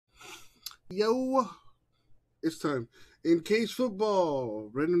Yo, it's time. Encased football,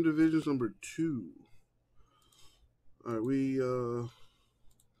 random divisions number 2. All right, we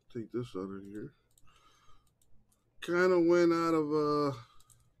take this out of here. Kind of went out of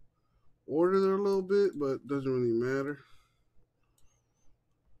order there a little bit, but doesn't really matter.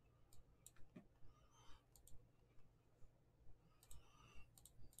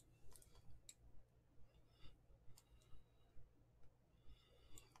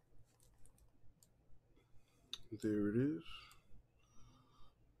 There it is.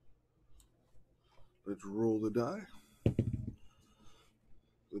 Let's roll the die.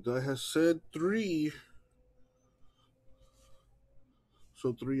 The die has said 3,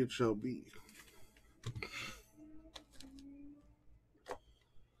 so 3 it shall be.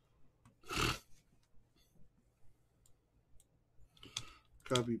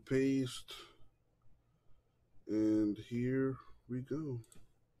 Copy, paste, and here we go.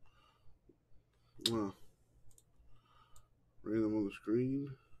 Wow. Random on the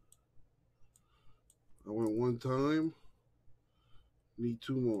screen. I went one time. Need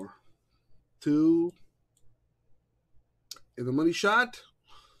 2 more. 2. And the money shot.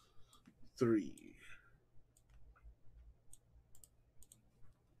 3.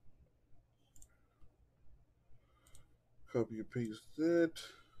 Copy and paste that.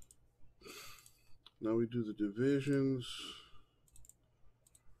 Now we do the divisions.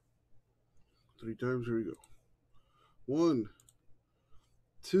 3 times. Here we go. 1,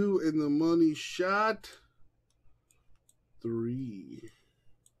 2, and the money shot. 3.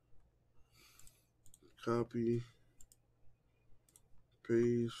 Copy.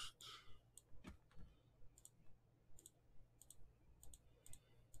 Paste.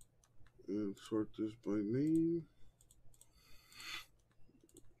 And sort this by name.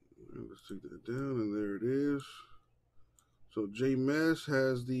 And let's take that down, and there it is. So J Mess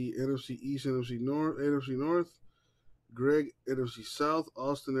has the NFC East, NFC North. Greg, NFC South.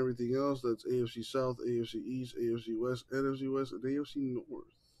 Austin, everything else. That's AFC South, AFC East, AFC West, NFC West, and AFC North.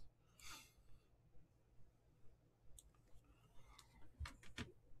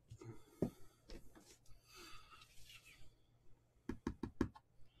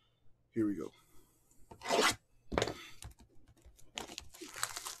 Here we go.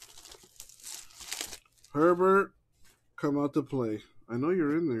 Herbert, come out to play. I know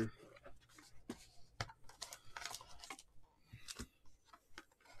you're in there.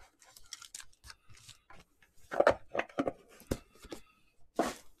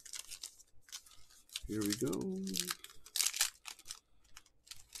 Here we go.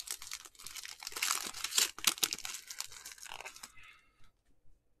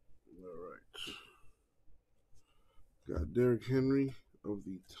 All right. Got Derrick Henry of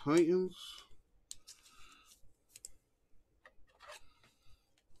the Titans.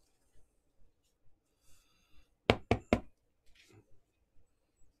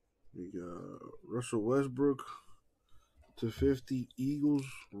 We got Russell Westbrook /50 Eagles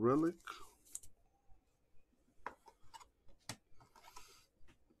relic.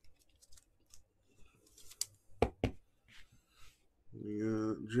 We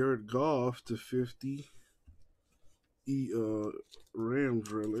got Jared Goff /50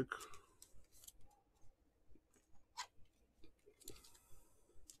 Rams relic.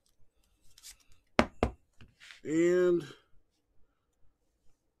 And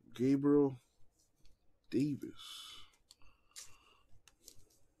Gabriel Davis.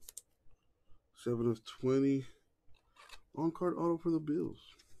 7/20 on-card auto for the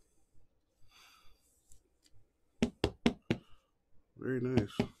Bills. Very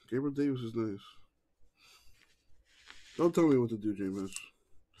nice. Gabriel Davis is nice. Don't tell me what to do, James.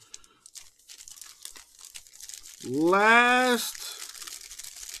 Last.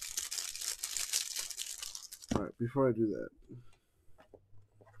 All right, before I do that.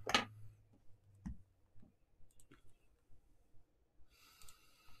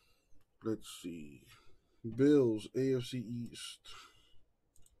 Let's see. Bills, AFC East.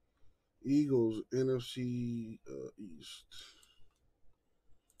 Eagles, NFC East.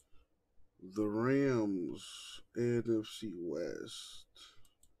 The Rams, NFC West.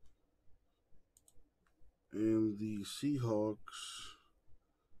 And the Seahawks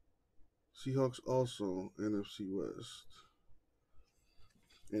also NFC West.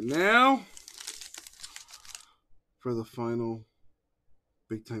 And now for the final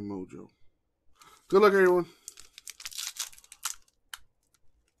Big Time Mojo. Good luck, everyone.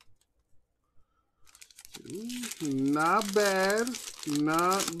 Not bad.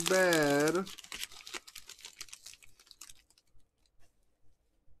 Not bad.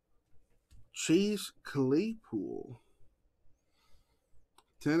 Chase Claypool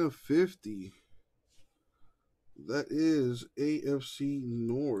 10/50. That is AFC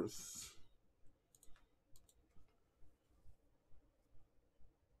North.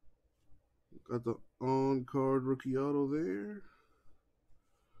 Got the on-card rookie auto there.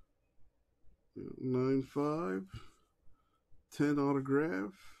 9/5. 10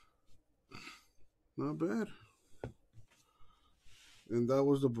 autograph. Not bad. And that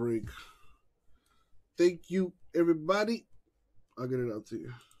was the break. Thank you, everybody. I'll get it out to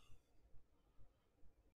you.